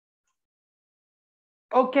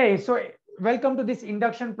Okay, so welcome to this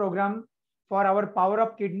induction program for our Power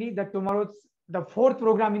Up Kidney, the fourth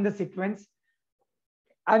program in the sequence,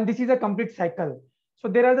 and this is a complete cycle. So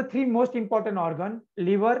there are the three most important organ: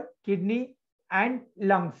 liver, kidney, and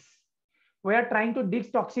lungs. We are trying to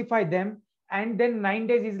detoxify them, and then 9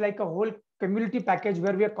 days is like a whole community package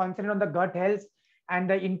where we are concentrating on the gut health and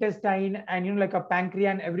the intestine and like a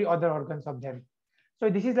pancreas and every other organs of them. So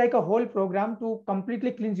this is like a whole program to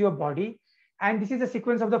completely cleanse your body. And this is the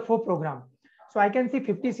sequence of the four program. So I can see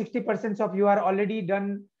 50-60% of you are already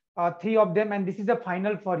done three of them, and this is the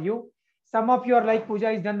final for you. Some of you are like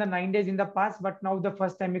Puja is done the 9 days in the past, but now the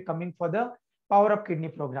first time you're coming for the Power Up Kidney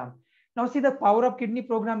program. Now see, the Power Up Kidney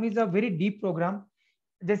program is a very deep program.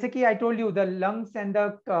 जैसे कि I told you, the lungs and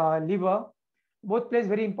the liver both plays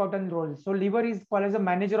very important role. So liver is called as a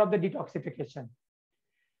manager of the detoxification.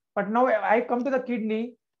 But now I come to the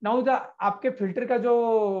kidney. Now the आपके filter का जो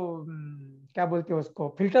क्या बोलते हैं उसको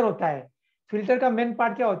filter होता है, filter का मेन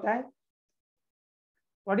पार्ट क्या होता है?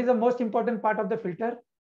 What is the most important part of the filter?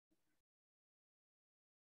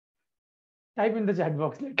 Type in the chat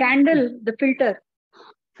box. Candle, the filter.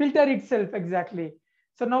 Filter itself, exactly.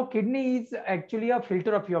 So now kidney is actually a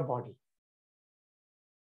filter of your body.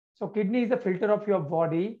 So kidney is the filter of your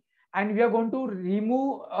body, and we are going to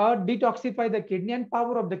remove or detoxify the kidney and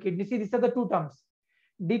power of the kidney. See, these are the two terms: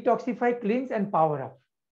 detoxify, cleanse, and power up.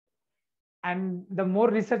 And the more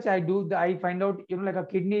research I do, I find out, like a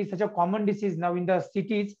kidney is such a common disease now in the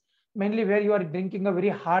cities, mainly where you are drinking a very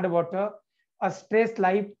hard water, a stressed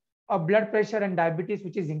life, a blood pressure and diabetes,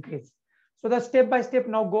 which is increased. So the step by step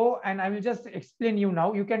now go, and I will just explain you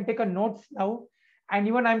now. You can take a notes now, and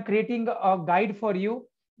even I'm creating a guide for you.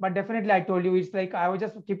 But definitely, I told you it's like I will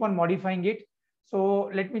just keep on modifying it. So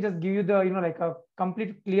let me just give you the like a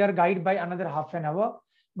complete clear guide by another half an hour.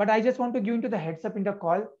 But I just want to give into the heads up in the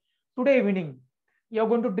call. Today evening, you're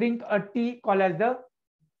going to drink a tea called as the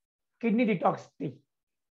kidney detox tea.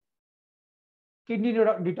 Kidney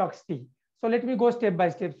detox tea. So let me go step by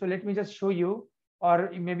step. So let me just show you, or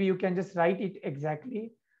maybe you can just write it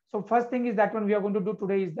exactly. So first thing is that one we are going to do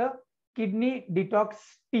today is the kidney detox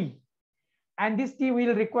tea. And this tea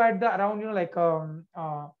will require the around, like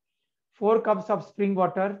 4 cups of spring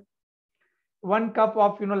water, 1 cup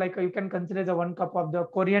of, like you can consider as a 1 cup of the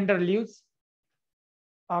coriander leaves,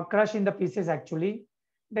 crush in the pieces actually,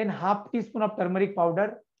 then half teaspoon of turmeric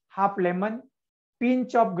powder, half lemon,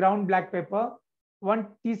 pinch of ground black pepper, 1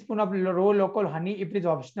 teaspoon of raw local honey if it is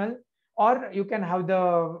optional, or you can have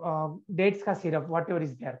the dates ka syrup, whatever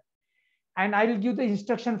is there. And I will give the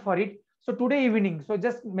instruction for it. So today evening, so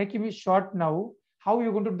just making it short now, how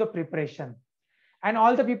you're going to do the preparation. And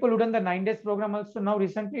all the people who done the 9 days program also now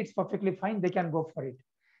recently, it's perfectly fine. They can go for it.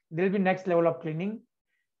 There will be next level of cleaning.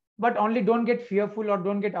 But only don't get fearful or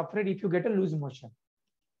don't get afraid if you get a loose motion.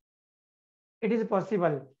 It is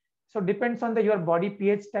possible. So depends on your body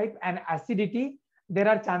pH type and acidity. There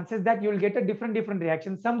are chances that you will get a different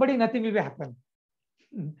reaction. Somebody nothing will happen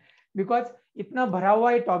because इतना भरा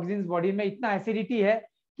हुआ है toxins body में, इतना acidity है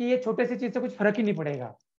कि ये छोटे से चीज से कुछ फर्क ही नहीं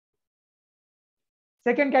पड़ेगा.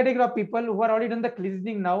 Second category of people who are already done the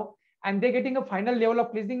cleansing now and they're getting a final level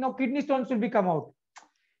of cleansing. Now kidney stones will be come out.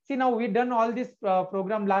 See, now we've done all this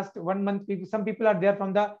program last 1 month. Some people are there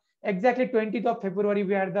from the exactly 20th of February.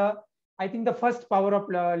 We had the, I think the first Power Up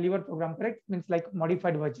Liver program, correct? Means like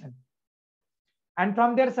modified version. And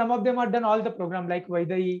from there, some of them are done all the program like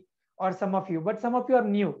Vaidai or some of you, but some of you are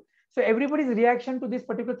new. So everybody's reaction to this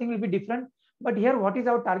particular thing will be different. But here, what is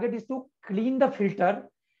our target is to clean the filter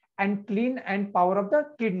and clean and power up the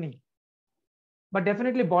kidney. But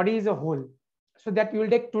definitely body is a whole. So that you will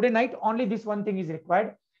take today night, only this one thing is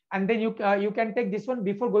required. And then you can take this one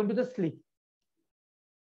before going to the sleep.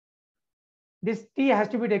 This tea has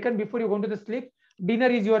to be taken before you go to the sleep. Dinner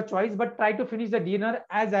is your choice, but try to finish the dinner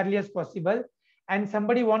as early as possible. And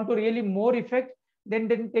somebody want to really more effect, then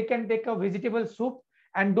they can take a vegetable soup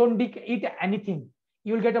and don't eat anything.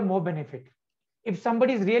 You will get a more benefit. If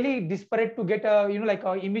somebody is really desperate to get a like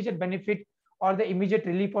a immediate benefit or the immediate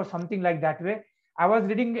relief or something like that way, I was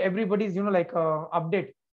reading everybody's like update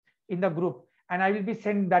in the group, and I will be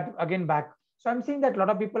sending that again back. So I'm seeing that a lot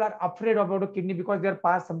of people are afraid about a kidney because their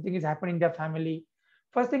past something is happening in their family.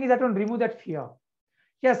 First thing is that to remove that fear.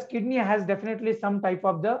 Yes, kidney has definitely some type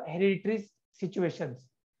of the hereditary situations,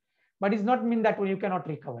 but it's not mean that you cannot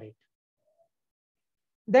recover it.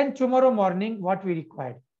 Then tomorrow morning, what we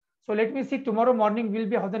required. So let me see, tomorrow morning will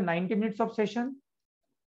be how the 90 minutes of session.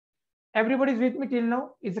 Everybody's with me till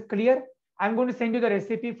now? Is it clear? I'm going to send you the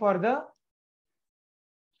recipe for the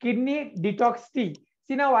kidney detox tea.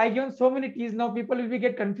 See, now I given so many teas. Now people will be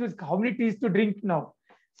get confused how many teas to drink now.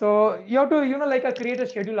 So you have to, like create a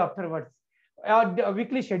schedule afterwards, a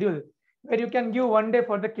weekly schedule where you can give 1 day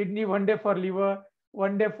for the kidney, 1 day for liver,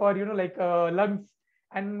 1 day for, lungs,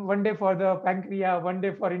 and 1 day for the pancreas, 1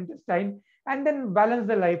 day for intestine, and then balance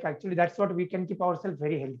the life. Actually, that's what we can keep ourselves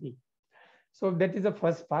very healthy. So that is the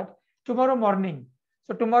first part. Tomorrow morning.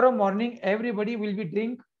 So tomorrow morning, everybody will be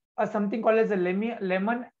drink something called as a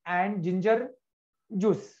lemon and ginger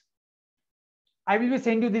juice. I will be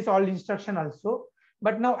sending you this all instruction also.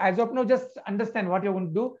 But now, as of now, just understand what you're going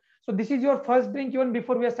to do. So this is your first drink even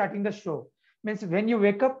before we are starting the show. Means when you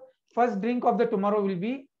wake up, first drink of the tomorrow will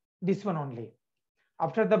be this one only.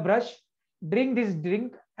 After the brush, drink this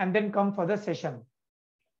drink and then come for the session.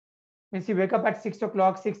 Means you wake up at 6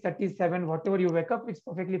 o'clock, 6:37, whatever you wake up, it's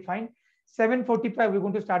perfectly fine. 7:45, we're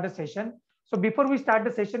going to start the session. So before we start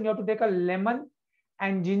the session, you have to take a lemon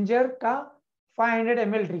and ginger ka 500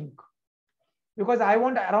 ml drink. Because I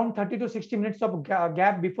want around 30 to 60 minutes of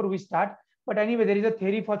gap before we start. But anyway, there is a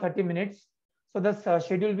theory for 30 minutes. So the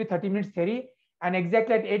schedule will be 30 minutes theory. And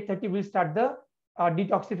exactly at 8:30, we'll start the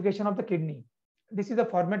detoxification of the kidney. This is the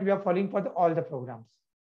format we are following for all the programs.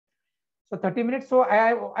 So 30 minutes. So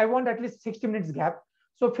I want at least 60 minutes gap.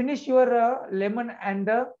 So finish your lemon and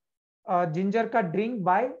the ginger ka drink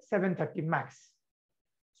by 7:30 max.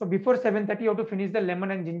 So before 7:30, you have to finish the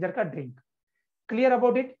lemon and ginger ka drink. Clear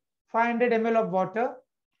about it? 500 ml of water,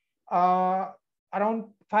 around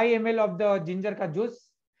 5 ml of the ginger ka juice,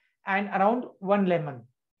 and around 1 lemon.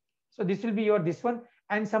 So this will be your this one.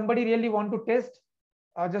 And somebody really want to test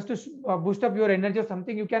just to boost up your energy or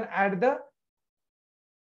something, you can add the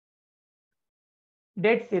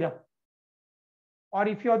date syrup. Or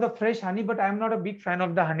if you have the fresh honey, but I'm not a big fan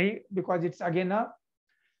of the honey because it's again a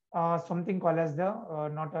something called as the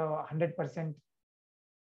not a 100%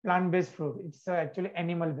 plant-based fruit. It's actually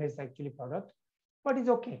animal-based actually product, but it's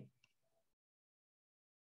okay.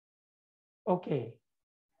 Okay.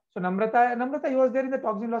 So Namrata, you was there in the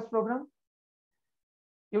toxin loss program.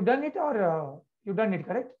 You done it or you done it,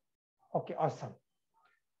 correct? Okay, awesome.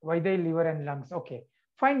 Why the liver and lungs? Okay,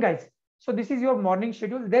 fine, guys. So this is your morning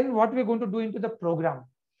schedule. Then what we're going to do into the program.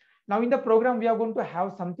 Now in the program, we are going to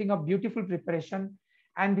have something of beautiful preparation.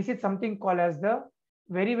 And this is something called as the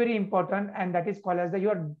very, very important. And that is called as the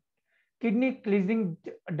your kidney cleansing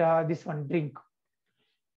this one drink.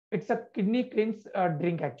 It's a kidney cleanse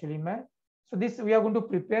drink actually, man. So this we are going to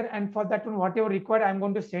prepare. And for that one, whatever required, I'm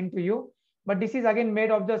going to send to you. But this is again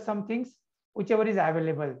made of the some things, whichever is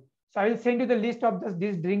available. So I will send you the list of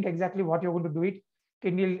this drink, exactly what you're going to do it,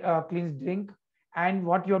 kidney cleanse drink, and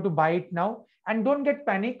what you have to buy it now. And don't get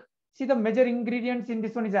panic. See, the major ingredients in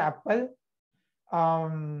this one is apple.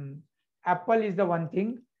 Apple is the one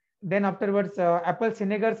thing. Then afterwards, apple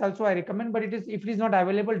vinegars also I recommend, but if it is not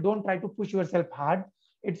available, don't try to push yourself hard.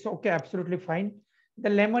 It's okay, absolutely fine. The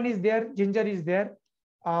lemon is there, ginger is there.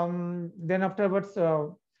 Then afterwards,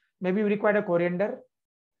 maybe you require a coriander.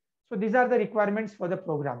 So these are the requirements for the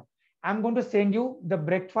program. I'm going to send you the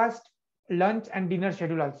breakfast, lunch, and dinner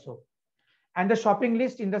schedule also. And the shopping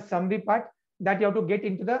list in the summary part that you have to get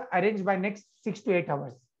into the arrange by next 6 to 8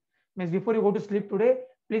 hours. Means before you go to sleep today,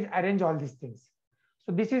 please arrange all these things.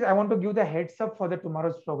 So this is, I want to give the heads up for the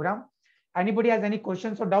tomorrow's program. Anybody has any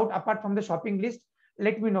questions or doubt apart from the shopping list,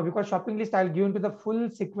 let me know, because shopping list I'll give into the full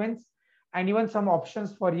sequence and even some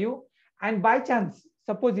options for you. And by chance,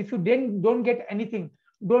 suppose if you don't get anything,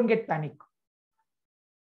 don't get panic.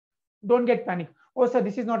 Don't get panic. Oh, sir,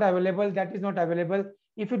 this is not available. That is not available.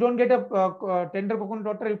 If you don't get a tender coconut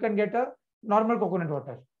water, you can get a normal coconut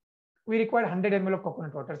water. We require 100 ml of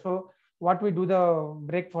coconut water. So what we do the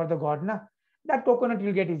break for the God, na? That coconut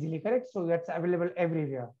will get easily, correct? So that's available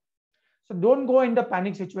everywhere. So don't go in the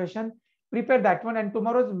panic situation. Prepare that one. And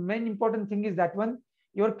tomorrow's main important thing is that one,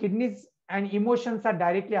 your kidneys and emotions are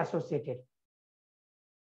directly associated.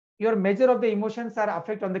 Your measure of the emotions are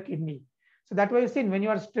affect on the kidney. So that's why you've seen when you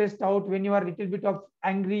are stressed out, when you are a little bit of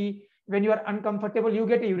angry, when you are uncomfortable, you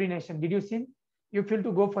get a urination. Did you see? You feel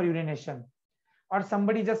to go for urination. Or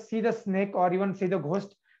somebody just see the snake or even see the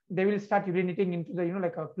ghost, they will start urinating into the,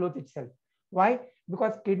 like a cloth itself. Why?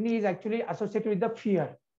 Because kidney is actually associated with the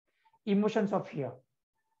fear, emotions of fear.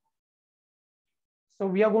 So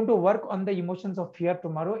we are going to work on the emotions of fear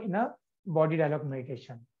tomorrow in a body dialogue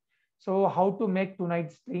meditation. So how to make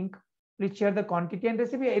tonight's drink? Please share the quantity and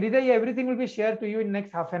recipe. Everything will be shared to you in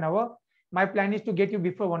next half an hour. My plan is to get you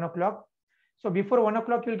before 1 o'clock. So before 1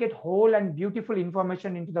 o'clock, you'll get whole and beautiful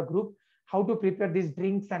information into the group, how to prepare these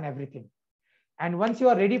drinks and everything. And once you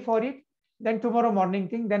are ready for it, then tomorrow morning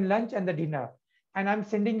thing, then lunch and the dinner. And I'm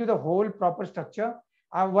sending you the whole proper structure.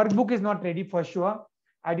 Our workbook is not ready for sure.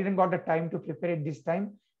 I didn't got the time to prepare it this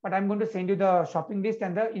time. but I'm going to send you the shopping list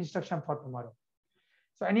and the instruction for tomorrow.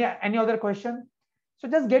 So any other question? So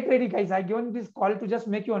just get ready, guys. I given this call to just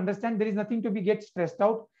make you understand there is nothing to be get stressed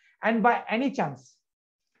out. And by any chance,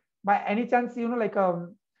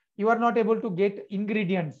 you are not able to get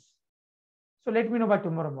ingredients. So let me know by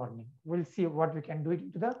tomorrow morning. We'll see what we can do it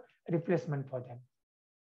into the replacement for them.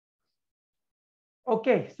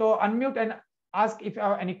 Okay, so unmute and ask if you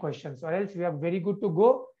have any questions, or else we are very good to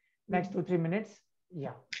go. Next 2-3 minutes.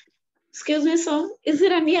 Yeah. Excuse me, sir. Is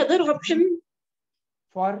there any other option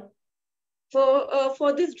For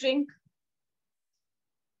this drink?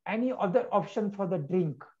 any other option for the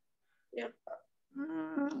drink? Yeah.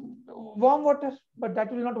 Warm water, but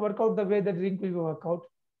that will not work out the way the drink will work out.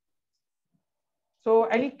 So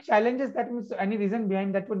any challenges, that means any reason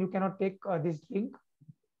behind that one you cannot take this drink?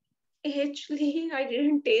 Actually, I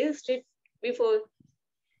didn't taste it before.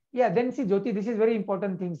 Yeah, then see, Jyoti, this is very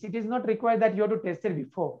important thing. It is not required that you have to test it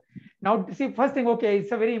before. Now, see, first thing, okay,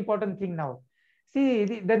 it's a very important thing now. See,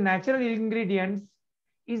 the natural ingredients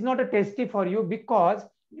is not a tasty for you because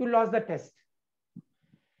you lost the taste.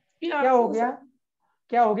 Yeah.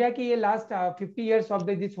 क्या हो गया कि ये last 50 years of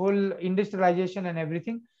this whole industrialization and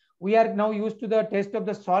everything, we are now used to the taste of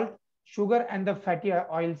the salt, sugar and the fatty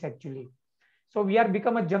oils actually. So we are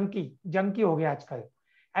become a junkie हो गया आजकल.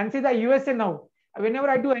 And see the USA now, whenever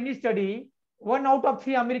I do any study, 1 out of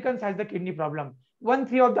 3 Americans has the kidney problem.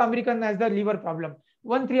 1/3 of the Americans has the liver problem.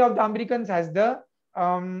 1/3 of the Americans has the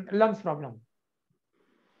lungs problem.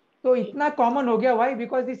 So इतना common हो गया. Why?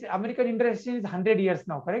 Because this American industry is 100 years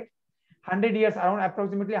now, correct? 100 years, around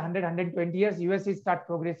approximately 100-120 years, US is start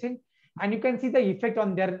progressing, and you can see the effect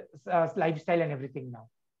on their lifestyle and everything now.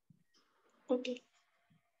 Okay.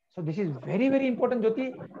 So this is very very important.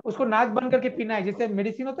 ज्योति, उसको नाक बंद करके पीना है, जैसे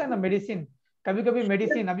medicine होता है ना, मेडिसिन, कभी कभी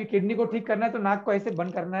मेडिसिन, अभी किडनी को ठीक करना है तो नाक को ऐसे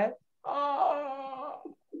बंद करना है,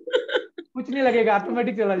 कुछ नहीं लगेगा,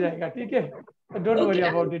 ऑटोमेटिक चला जाएगा, ठीक है? So don't worry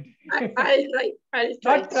about it. I'll try.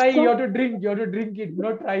 Not try. You have to drink. You have to drink it.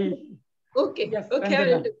 Not try. Okay. Yes. Okay.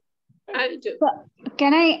 Ranjana. I'll do.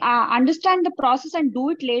 Can I understand the process and do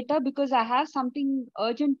it later, because I have something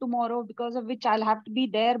urgent tomorrow, because of which I'll have to be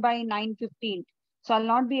there by 9:15. So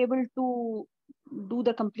I'll not be able to do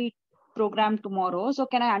the complete program tomorrow. So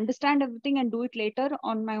can I understand everything and do it later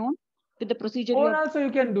on my own with the procedure? Or also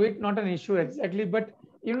you can do it, not an issue exactly. But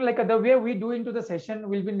like the way we do into the session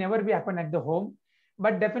will be never be happen at the home.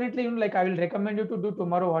 But definitely, like I will recommend you to do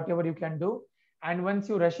tomorrow whatever you can do. And once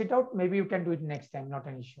you rush it out, maybe you can do it next time, not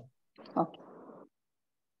an issue. Okay.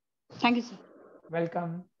 Thank you, sir.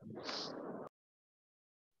 Welcome.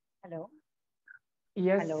 Hello.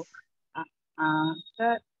 Yes. Hello.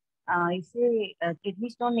 Sir, इसे kidney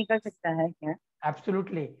stone निकल सकता है क्या?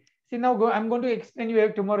 Absolutely. See now, I'm going to explain you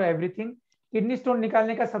tomorrow everything. Kidney stone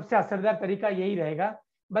निकालने का सबसे असरदार तरीका यही रहेगा.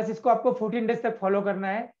 बस इसको आपको 14 days तक फॉलो करना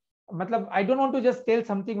है. मतलब I don't want to just tell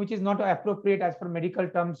something which is not appropriate as per medical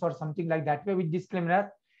terms or something like that way with disclaimer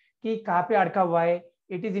कि कहाँ पे अड़का हुआ है.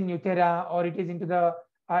 It is in utera or it is into the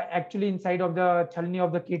actually inside of the chalni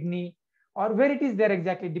of the kidney, or where it is there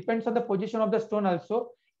exactly depends on the position of the stone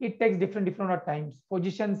also. It takes different times,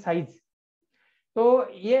 position, size.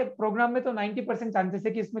 तो ये programme में तो 90% chances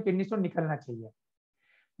है कि इसमें kidney stone निकलना चाहिए.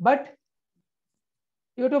 But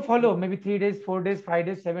you have to follow maybe 3 days, 4 days, 5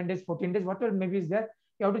 days, 7 days, 14 days, whatever maybe is there.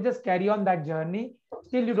 You have to just carry on that journey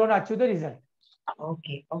till you don't achieve the result.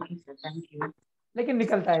 Okay, sir. Thank you. लेकिन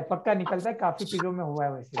निकलता है, पक्का निकलता है, काफी चीजों में हुआ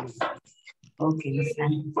है वैसे भी. Okay,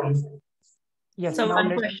 thank you. Yes. So one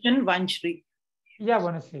question, Vanshri. Yeah,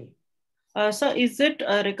 Vanshri. Sir, is it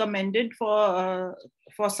recommended for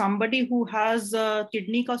somebody who has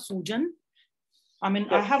kidney ka सूजन? I mean,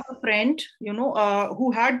 yes. I have a friend,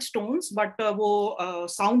 who had stones, but वो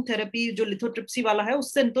sound therapy जो lithotripsy वाला है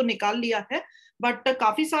उससे तो निकाल लिया है, but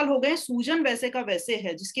काफी साल हो गए सूजन वैसे का वैसे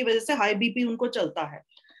है, जिसकी वजह से high BP उनको चलता है.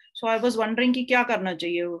 So I was wondering कि क्या करना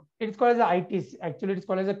चाहिए वो? It's called as a itis. Actually, it's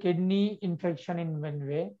called as a kidney infection in one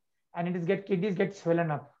way, and kidneys get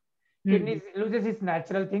swollen up. Kidneys loses its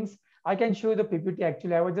natural things. I can show you the PPT.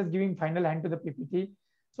 Actually, I was just giving final hand to the PPT.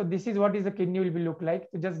 So this is what is the kidney will be look like.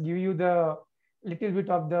 To just give you the little bit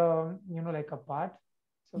of the like a part.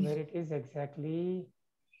 So where it is exactly.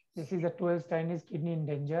 This is the 12 steinous kidney in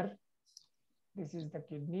danger. This is the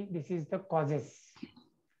kidney. This is the causes.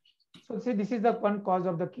 So see, this is the one cause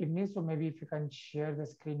of the kidney. So maybe if you can share the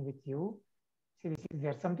screen with you. See, this is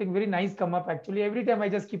there. Something very nice come up. Actually, every time I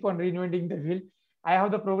just keep on reinventing the wheel. I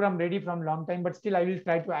have the program ready from long time, but still I will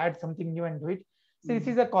try to add something new and do it. So this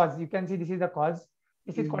is the cause. You can see this is the cause.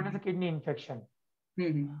 This is called as a kidney infection.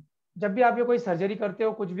 जब भी आप ये कोई surgery करते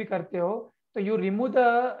हो, कुछ भी करते हो, तो you remove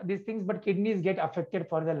these things, but kidneys get affected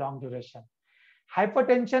for the long duration.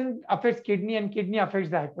 hypertension affects kidney and kidney affects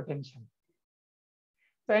the hypertension.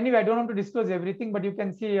 So anyway, I don't want to disclose everything, but you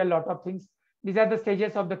can see a lot of things. These are the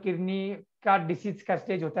stages of the kidney का disease का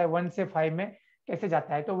stage होता है 1 से 5 में कैसे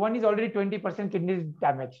जाता है. तो 1 is already 20% kidney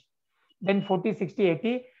damage, then 40, 60,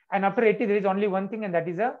 80, and after 80 there is only one thing, and that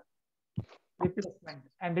is a replacement.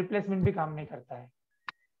 And replacement भी काम नहीं करता है.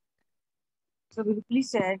 So will you please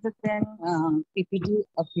share the then PPT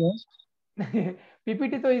of yours?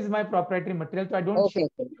 PPT तो is my proprietary material, so I don't share.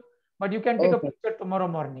 But you can take a picture tomorrow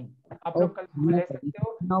morning. आप लोग कल ले सकते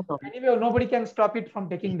हो. No problem. Anyway, nobody can stop it from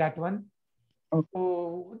taking that one.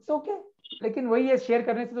 So it's okay. लेकिन वही है, शेयर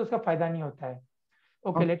करने से तो उसका फायदा नहीं होता है.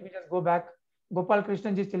 Okay, let me just go back. Gopal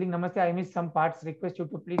Krishnan ji is telling namaste. I missed some parts. Request you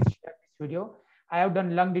to please share this video. I have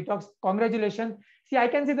done lung detox. Congratulations. See, I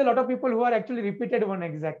can see the lot of people who are actually repeated one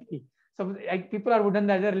exactly. So people are done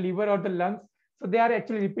either liver or the lungs. So they are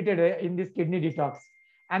actually repeated in this kidney detox.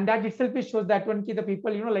 And that itself shows that one key the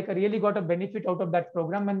people, like really got a benefit out of that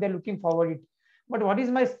program and they're looking forward it. But what is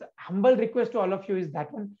my humble request to all of you is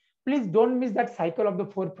that one, please don't miss that cycle of the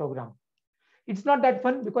 4 program. It's not that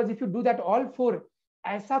fun because if you do that all 4,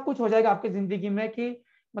 ऐसा कुछ हो जाएगा आपके जिंदगी में कि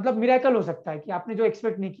मतलब miracle हो सकता है कि आपने जो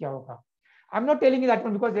एक्सपेक्ट नहीं किया होगा. I'm not telling you that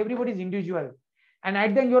one because everybody is individual and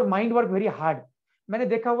at the end your mind work very hard. मैंने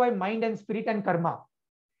देखा हुआ है mind and spirit and karma.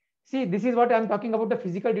 See, this is what I'm talking about, the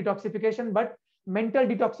physical detoxification, but mental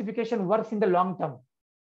detoxification works in the long term.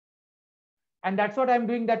 And that's what I'm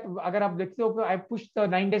doing. That agar aap dekhte ho, I pushed the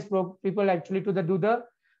 9 days people actually to do the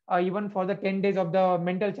even for the 10 days of the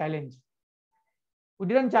mental challenge. We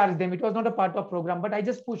didn't charge them. It was not a part of program, but I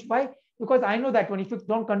just pushed. Why? Because I know that when if you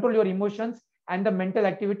don't control your emotions and the mental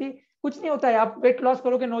activity, कुछ नहीं होता है. आप weight loss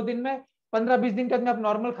करोगे 9 दिन में, 15-20 दिन के बाद में आप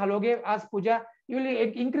normal खा लोगे, आज पूजा, you will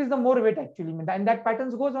increase the more weight actually, and that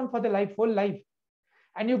patterns goes on for the whole life.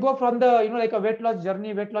 And you go from the like a weight loss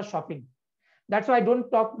journey, weight loss shopping. That's why I don't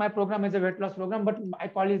talk my program as a weight loss program, but I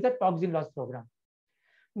call it the toxin loss program.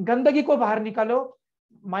 गंदगी को बाहर निकालो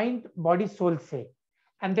mind, body, soul से,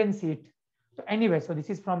 and then see it. So anyway, so this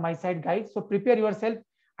is from my side, guys. So prepare yourself.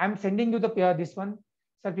 I'm sending you the this one.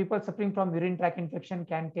 So people suffering from urinary tract infection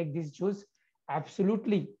can take this juice.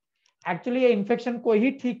 Absolutely. Actually, ये infection को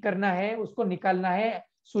ही ठीक करना है, उसको निकालना है,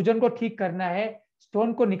 सूजन को ठीक करना है,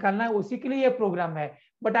 स्टोन को निकालना है, उसी के लिए ये प्रोग्राम है.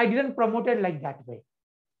 But I didn't promote it like that way.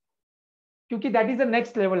 क्योंकि that is the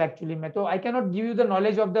next level actually में. तो I cannot give you the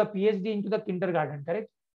knowledge of the PhD into the kindergarten, correct?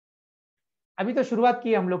 अभी तो शुरुआत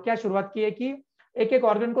की है हम लोग. क्या शुरुआत की है कि एक एक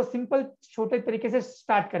ऑर्गन को सिंपल छोटे तरीके से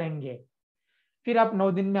स्टार्ट करेंगे. फिर आप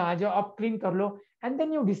 9 दिन में आ जाओ, आप क्लीन कर लो, एंड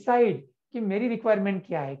देन यू डिसाइड कि मेरी रिक्वायरमेंट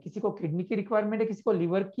क्या है. किसी को किडनी की रिक्वायरमेंट है, किसी को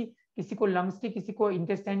लिवर की, किसी को लंग्स की, किसी को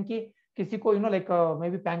इंटेस्टाइन की, किसी को लाइक मे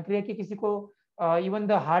बी पैंक्रिया की, किसी को इवन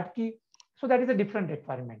द हार्ट की. So that is a different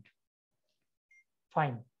requirement.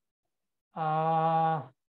 Fine.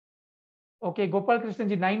 Okay, Gopal Krishna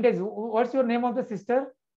ji, 9 days. What's your name of the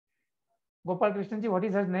sister? Gopal Krishna ji, what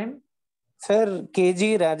is her name? Sir,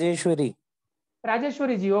 KG Rajeshwari.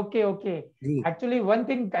 Rajeshwari ji, okay. Actually, one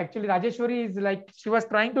thing, Rajeshwari is like, she was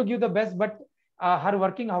trying to give the best, but her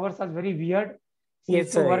working hours are very weird. She has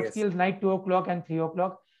to work till night 2 o'clock and 3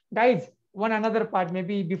 o'clock. Guys, one another part,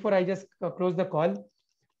 maybe before I just close the call.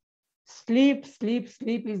 Sleep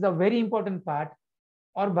is the very important part.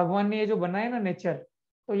 और भगवान ने ये जो बनाया ना nature,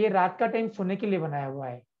 तो ये रात का टाइम सोने के लिए बनाया हुआ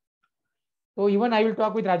है. तो even I will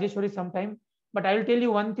talk with Rajeshwari sometime, but I will tell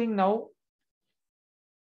you one thing now.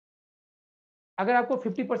 अगर आपको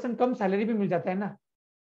 50% कम सैलरी भी मिल जाता है ना,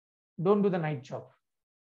 don't do the night job.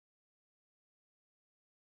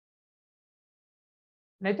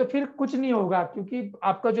 नहीं तो फिर कुछ नहीं होगा, क्योंकि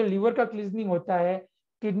आपका जो लीवर का क्लीजनिंग होता है,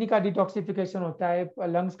 किडनी का डिटॉक्सिफिकेशन होता है,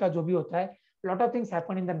 लंग्स का जो भी होता है, lot of things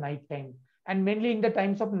happen in the night time and mainly in the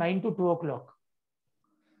times of 9 to 2 o'clock.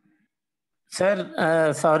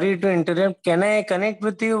 Sir, sorry to interrupt. Can I connect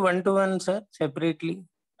with you one-to-one, sir, separately?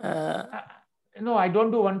 No, I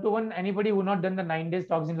don't do one-to-one. Anybody who not done the 9 days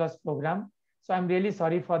toxin loss program. So I'm really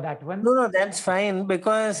sorry for that one. No, that's fine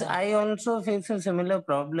because I also face a similar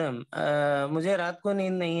problem. मुझे रात को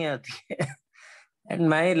नींद नहीं आती है. And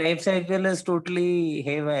my life cycle is totally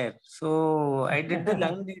haywire. So I did the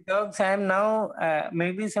lung detox. I am now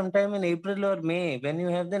maybe sometime in April or May. When you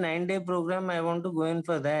have the 9-day program, I want to go in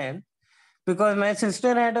for that because my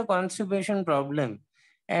sister had a constipation problem.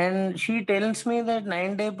 And she tells me that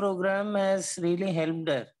 9-day program has really helped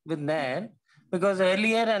her with that. Because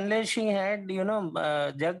earlier, unless she had,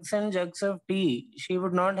 jugs and jugs of tea, she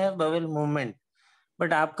would not have bowel movement.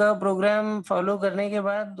 But आपका program follow करने के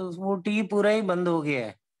बाद वो tea पूरा ही बंद हो गया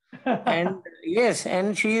है. And yes,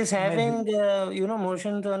 and she is having,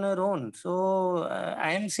 motions on her own. So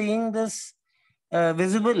I am seeing this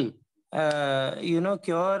visible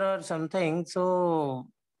cure or something. So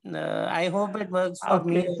I hope it works for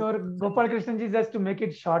me. Okay, so Gopal Krishnan ji, just to make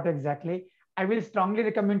it short, exactly, I will strongly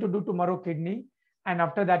recommend to do tomorrow kidney, and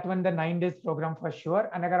after that one the 9 days program for sure.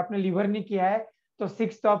 And अगर आपने liver नहीं किया है, तो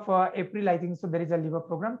 6th of April I think so there is a liver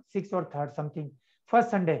program, 6th or 3rd something, first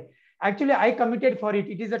Sunday. Actually, I committed for it.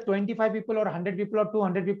 It is a 25 people or 100 people or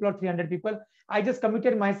 200 people or 300 people. I just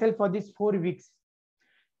committed myself for these 4 weeks.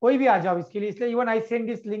 कोई भी आ जाओ इसके लिए, इसलिए even I send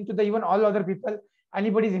this link to the even all other people,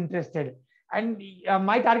 anybody is interested. And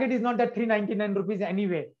my target is not that 399 rupees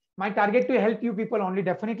anyway. My target to help you people only,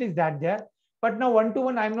 definitely is that there. But now one to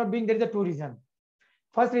one I am not doing. There is a 2 reason.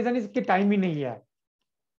 First reason is कि time ही नहीं है.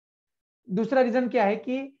 दूसरा reason क्या है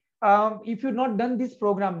कि if you not done this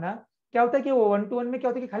program ना, क्या होता है कि वो 1 to 1 में क्या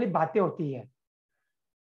होता है कि खाली बातें होती है,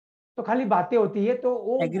 तो खाली बातें होती है, तो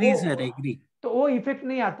वो एग्री सर, एग्री, तो वो इफेक्ट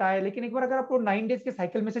नहीं आता है. लेकिन एक बार अगर आप 9 डेज के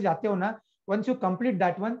साइकिल में से जाते हो ना, once you complete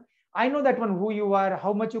that one, I know that one, who you are,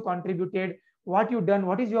 how much you contributed, what you done,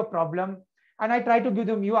 what is your problem, and I try to give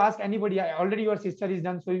them. You ask anybody, already your sister is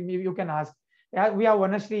done, so you can ask. Yeah, we have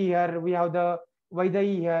Vanashri here, we have the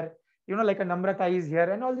Vaidai here, like a Namrata is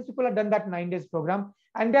here, and all these people have done that 9 days program,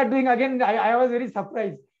 and they are doing again. I was very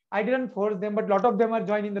surprised. I didn't force them, but a lot of them are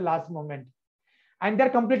joining the last moment, and they're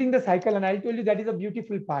completing the cycle. And I'll tell you that is a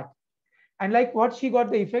beautiful part. And like what she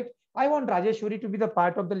got the effect, I want Rajeshwari to be the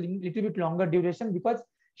part of the little bit longer duration, because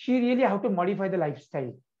she really have to modify the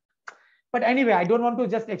lifestyle. But anyway, I don't want to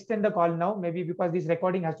just extend the call now, maybe because this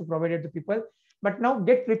recording has to provide it to people. But now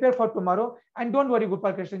get prepared for tomorrow, and don't worry,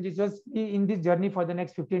 Gopal Krishnan, just be in this journey for the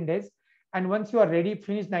next 15 days. And once you are ready,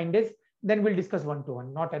 finish 9 days, then we'll discuss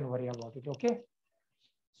one-to-one, not and worry about it. Okay.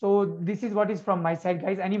 So this is what is from my side,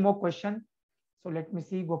 guys. Any more question? So let me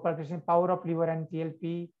see. Gopal Krishnan, power of liver and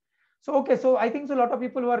TLP. So, okay. So I think so a lot of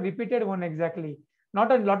people who are repeated one, exactly.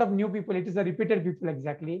 Not a lot of new people. It is a repeated people,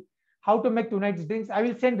 exactly. How to make tonight's drinks. I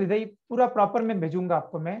will send Hriday pura proper mein bhejunga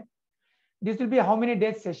aapko main. This will be how many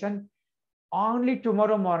days session? Only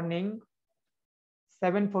tomorrow morning,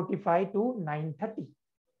 7:45 to 9:30.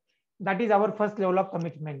 That is our first level of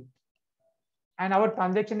commitment. And our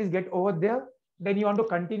transaction is get over there. Then you want to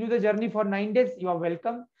continue the journey for 9 days, you are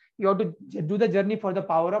welcome. You want to do the journey for the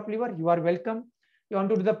power of liver, you are welcome. You want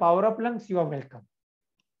to do the power of lungs, you are welcome.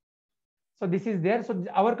 So this is there. So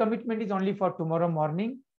our commitment is only for tomorrow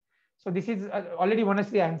morning. So this is already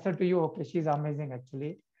honestly answer to you. Okay, she's amazing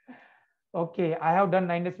actually. Okay, I have done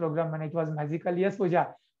 9 days program and it was magical. Yes, Pooja.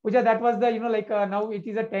 Pooja, that was the, now it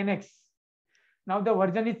is a 10x. Now the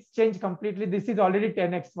version is changed completely. This is already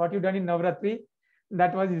 10x. What you done in Navratri,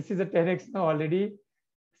 this is a 10x now already.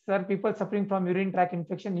 Sir, people suffering from urinary tract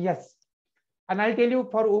infection, yes. And I'll tell you,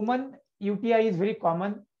 for women, UTI is very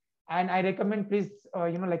common. And I recommend, please,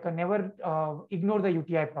 never ignore the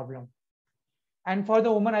UTI problem. And for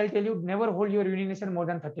the woman, I'll tell you, never hold your urination more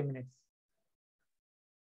than 30 minutes.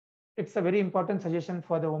 It's a very important suggestion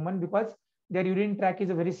for the woman, because their urinary tract is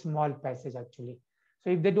a very small passage actually. So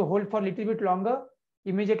if they do hold for a little bit longer,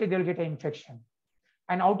 immediately they'll get an infection.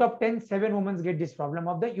 And out of 10, 7 women get this problem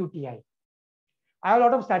of the UTI. I have a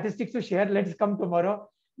lot of statistics to share. Let's come tomorrow.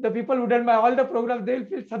 The people who done by all the programs, they'll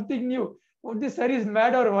feel something new. Oh, this sir is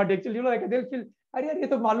mad or what? Actually, they'll feel, "Arey, ye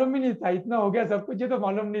to malum hi nahi tha. Itna ho gaya sab kuch, ye to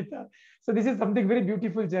malum nahi tha." So this is something very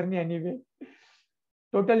beautiful journey anyway.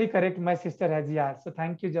 Totally correct. My sister has, yeah. So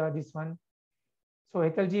thank you, this one. So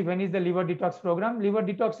Hetalji, when is the liver detox program? Liver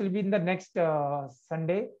detox will be in the next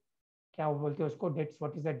Sunday. Kya bolte usko dates?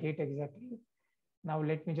 What is the date exactly? Now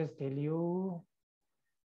let me just tell you.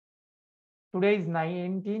 Today is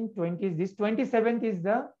 19, 20 is this. 27th is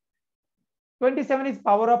the 27 is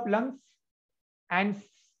power of lungs, and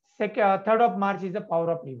 3rd of March is the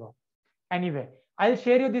power of liver. Anyway, I'll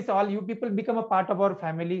share you this all. You people become a part of our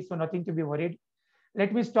family, so nothing to be worried.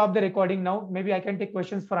 Let me stop the recording now. Maybe I can take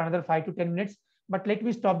questions for another 5 to 10 minutes, but let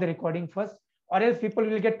me stop the recording first, or else people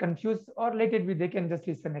will get confused, or let it be, they can just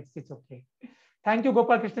listen next. It's okay. Thank you,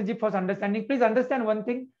 Gopal Krishnan ji, for understanding. Please understand one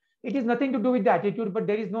thing. It is nothing to do with the attitude, but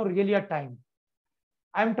there is no really a time.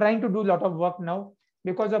 I'm trying to do a lot of work now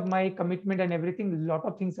because of my commitment and everything. A lot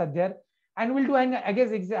of things are there, and we'll do, and I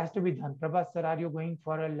guess it has to be done. Prabhas sir, are you going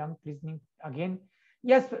for a lung cleansing again?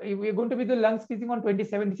 Yes, we're going to be the lung cleansing on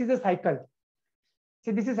 27. This is a cycle.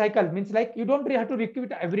 See, this is cycle, means like you don't really have to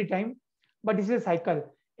repeat every time, but this is a cycle.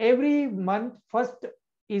 Every month, first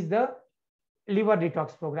is the liver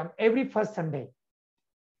detox program, every first Sunday.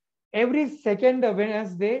 Every second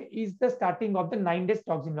Wednesday is the starting of the 9 days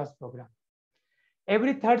toxin loss program.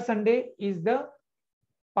 Every third Sunday is the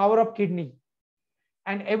power of kidney,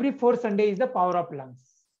 and every fourth Sunday is the power of lungs.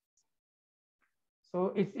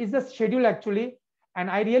 So it's the schedule actually, and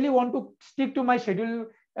I really want to stick to my schedule.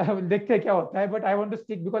 देखते हैं क्या होता है, but I want to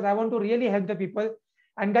stick because I want to really help the people.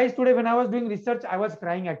 And guys, today when I was doing research, I was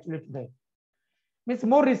crying actually today. Means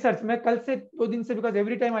more research. मैं कल से 2 दिन से, because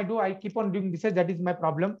every time I do, I keep on doing research. That is my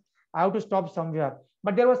problem. I have to stop somewhere.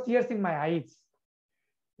 But there was tears in my eyes.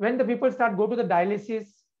 When the people start go to the dialysis,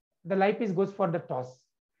 the life is goes for the toss.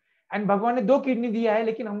 And भगवान ने 2 kidney दिया है,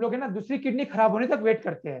 लेकिन हम लोग है ना दूसरी किडनी खराब होने तक वेट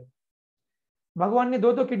करते हैं. भगवान ने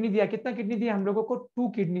 2 किडनी दिया. कितना किडनी दिया हम लोगों को?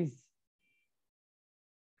 2 kidneys.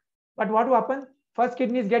 But what will happen? First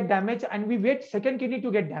kidneys get damaged and we wait second kidney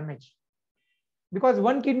to get damaged. Because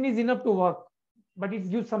 1 kidney is enough to work, but it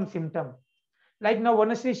gives some symptom. Like now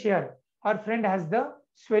Vanashri share, her friend has the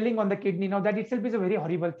swelling on the kidney. Now that itself is a very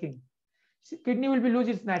horrible thing. Kidney will be lose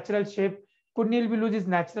its natural shape, kidney will be lose its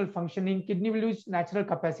natural functioning, kidney will lose natural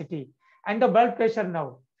capacity. And the blood pressure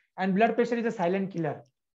now. And blood pressure is a silent killer.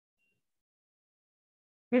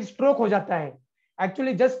 फिर stroke हो जाता है.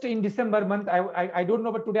 Actually, just in December month, I don't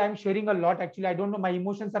know, but today I'm sharing a lot. Actually, I don't know, my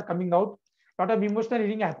emotions are coming out. A lot of emotional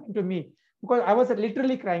reading happened to me because I was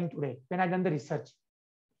literally crying today when I done the research.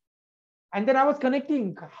 And then I was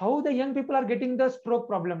connecting how the young people are getting the stroke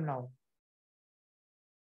problem now.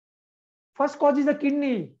 First cause is the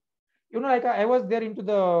kidney. You know, like I was there into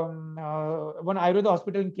the one Ayurveda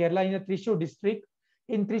hospital in Kerala in the Thrissur district.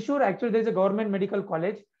 In Thrissur, actually, there is a government medical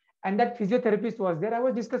college. And that physiotherapist was there. I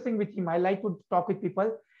was discussing with him. I like to talk with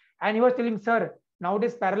people. And he was telling, sir,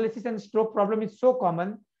 nowadays paralysis and stroke problem is so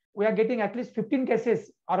common. We are getting at least 15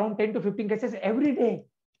 cases, around 10 to 15 cases every day.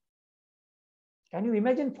 Can you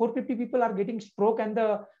imagine 450 people are getting stroke and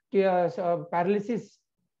the paralysis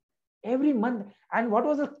every month? And what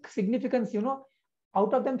was the significance, you know,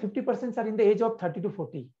 out of them 50% are in the age of 30 to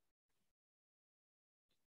 40.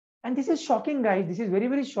 And this is shocking, guys. This is very,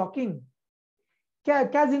 very shocking. क्या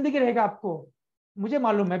क्या जिंदगी रहेगा आपको? मुझे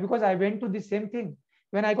मालूम है because I went to the same thing.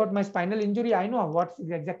 When I got my spinal injury, I know what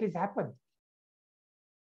exactly has happened.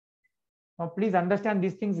 Now, please understand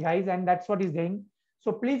these things, guys, and that's what is doing.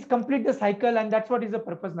 So please complete the cycle, and that's what is the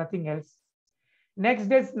purpose, nothing else. Next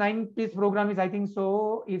day's 9-piece program is, I think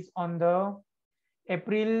so, is on the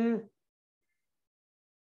April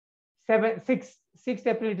 6th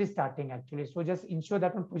April it is starting actually. So just ensure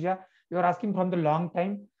that one, Pooja, you are asking from the long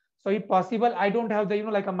time. So if possible, I don't have the, you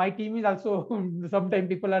know, like my team is also, sometimes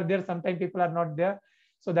people are there, sometimes people are not there.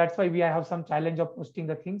 So that's why I have some challenge of posting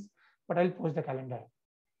the things, but I'll post the calendar.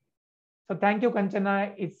 So thank you,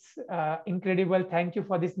 Kanchana. It's incredible. Thank you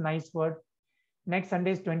for this nice word. Next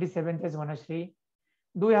Sunday is 27th is Vanashri.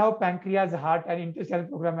 Do you have pancreas, heart and intestinal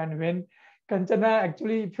program? And when? Kanchana,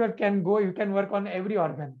 actually, if you can go, you can work on every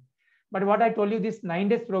organ. But what I told you, this 9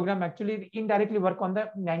 days program actually indirectly work on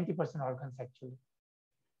the 90% organs actually.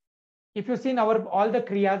 If you've seen our all the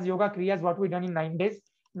kriyas, yoga kriyas, what we done in 9 days,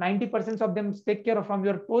 90% of them take care of from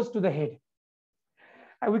your toes to the head.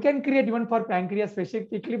 We can create even for pancreas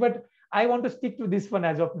specifically, but I want to stick to this one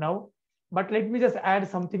as of now. But let me just add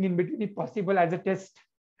something in between if possible as a test.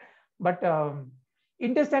 But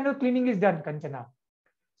intestinal cleaning is done, Kanchana.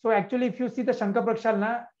 So actually, if you see the Shankar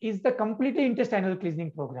Prakshalna is the completely intestinal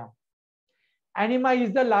cleansing program. Anima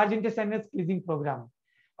is the large intestinal cleansing program.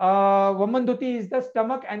 Vamanduti is the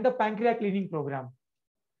stomach and the pancreas cleaning program.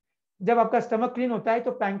 जब आपका stomach clean होता है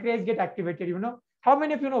तो pancreas get activated, you know. How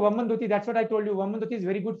many of you know Vamanduti? That's what I told you. Vamanduti is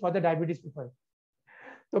very good for the diabetes people.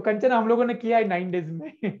 तो कंचना हम लोगों ने किया है 9 days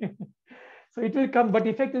में. So it will come, but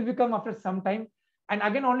effect will come after some time. And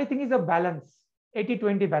again, only thing is a balance,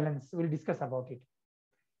 80-20 balance. We'll discuss about it.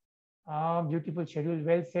 Beautiful schedule,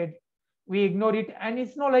 well said. We ignore it, and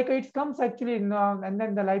it's not like it comes actually, and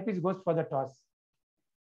then the life is goes for the toss.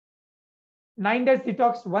 9 days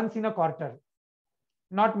detox once in a quarter,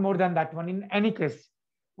 not more than that one. In any case,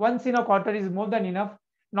 once in a quarter is more than enough,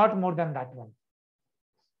 not more than that one.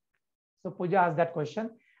 So Pooja asked that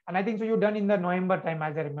question, and I think so you done in the November time,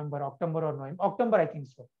 as I remember, October or November, October, I think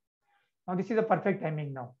so. Now this is the perfect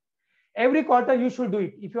timing now. Every quarter you should do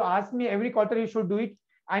it. If you ask me, every quarter you should do it,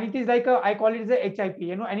 and it is like a, I call it as a HIP.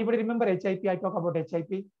 You know, anybody remember HIP? I talk about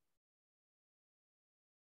HIP.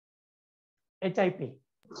 HIP.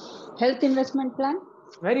 Health investment plan.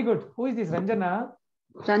 Very good. Who is this? Ranjana?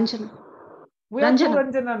 Ranjana. We are two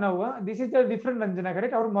Ranjana now. Huh? This is a different Ranjana,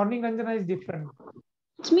 correct? Our morning Ranjana is different.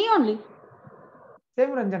 It's me only.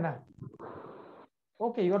 Same Ranjana.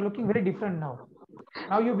 Okay, you are looking very different now.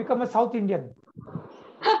 Now you become a South Indian.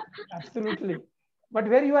 Absolutely. But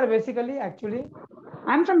where you are basically, actually?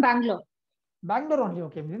 I'm from Bangalore. Bangalore only,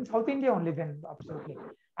 okay. In South India only then, absolutely.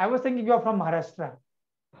 I was thinking you are from Maharashtra.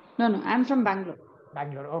 No, I'm from Bangalore.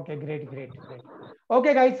 Bangalore. Okay, great.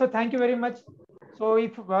 Okay, guys. So thank you very much. So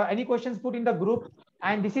if any questions, put in the group.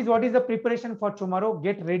 And this is what is the preparation for tomorrow.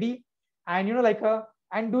 Get ready. And you know, like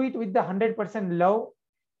and do it with the 100% love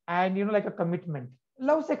and like a commitment.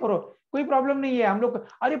 Love से करो, कोई problem नहीं है. हम लोग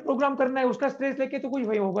अरे programme करना है उसका स्ट्रेस लेके तो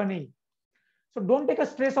कुछ होगा नहीं. So don't take a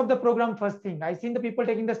stress of the program first thing. I seen the people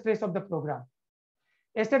taking the stress of the program.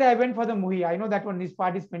 Yesterday I went for the movie. I know that one this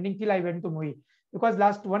part is pending till I went to movie because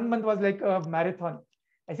last 1 month was like a marathon.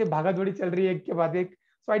 ऐसे भागा दौड़ी चल रही है एक के बाद एक.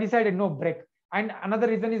 So I decided no break. And another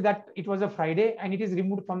reason is that it was a Friday and it is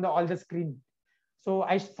removed from all the screen. So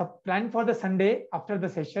I planned for the Sunday after the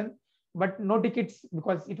session, but no tickets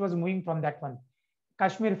because it was moving from that one.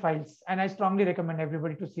 Kashmir Files, and I strongly recommend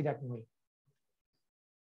everybody to see that movie.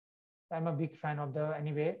 I'm a big fan of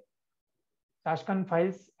the Tashkent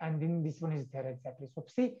Files, and then this one is there exactly. So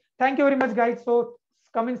see, thank you very much, guys. So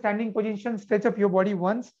come in standing position, stretch up your body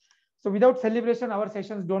once. So without celebration, our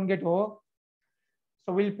sessions don't get over.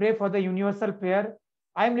 So we'll pray for the universal prayer.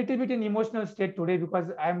 I am little bit in emotional state today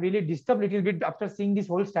because I am really disturbed little bit after seeing this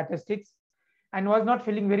whole statistics, and was not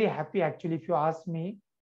feeling very happy actually, if you ask me.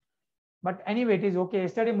 But anyway, it is okay.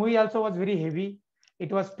 Yesterday movie also was very heavy.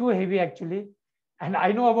 It was too heavy actually. And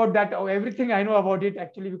I know about that, everything I know about it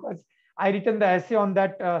actually, because I written the essay on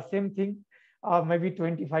that same thing maybe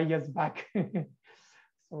 25 years back.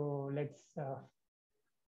 So let's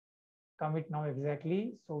commit now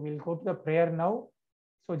exactly. So we'll go to the prayer now.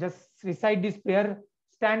 So just recite this prayer.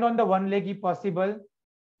 Stand on the one leg if possible.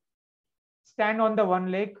 Stand on the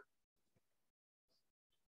one leg.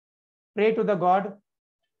 Pray to the God.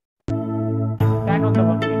 Stand on the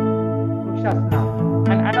one leg. Vrikshasana.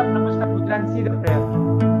 And add up Namaskar Mudra and see the prayer.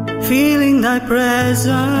 Feeling thy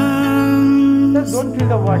presence. Just don't feel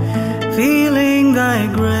the word. Feeling thy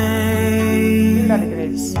Feel that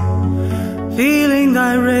grace. grace. Feeling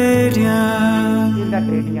thy radiance. Feel that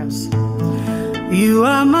radiance. You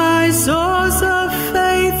are my source of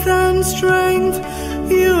faith and strength.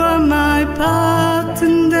 You are my path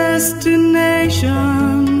and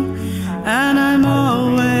destination. And I'm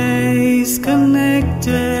always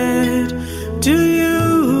connected to you.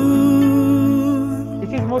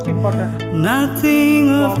 This is most important. Nothing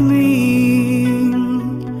of me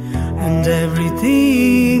and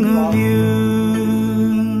everything of you.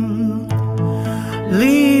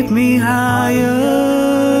 Lead me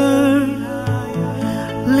higher,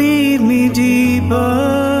 lead me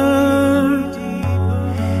deeper,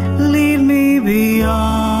 lead me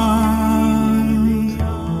beyond,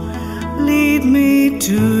 lead me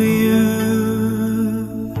to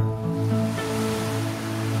you.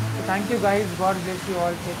 Thank you guys. God bless you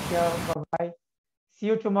all. Take care. Bye-bye. See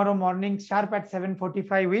you tomorrow morning sharp at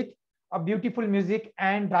 7:45 with a beautiful music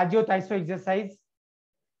and Rajyo Taiso exercise.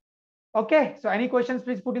 Okay. So any questions,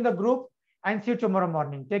 please put in the group and see you tomorrow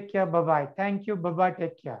morning. Take care. Bye-bye. Thank you. Bye-bye.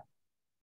 Take care.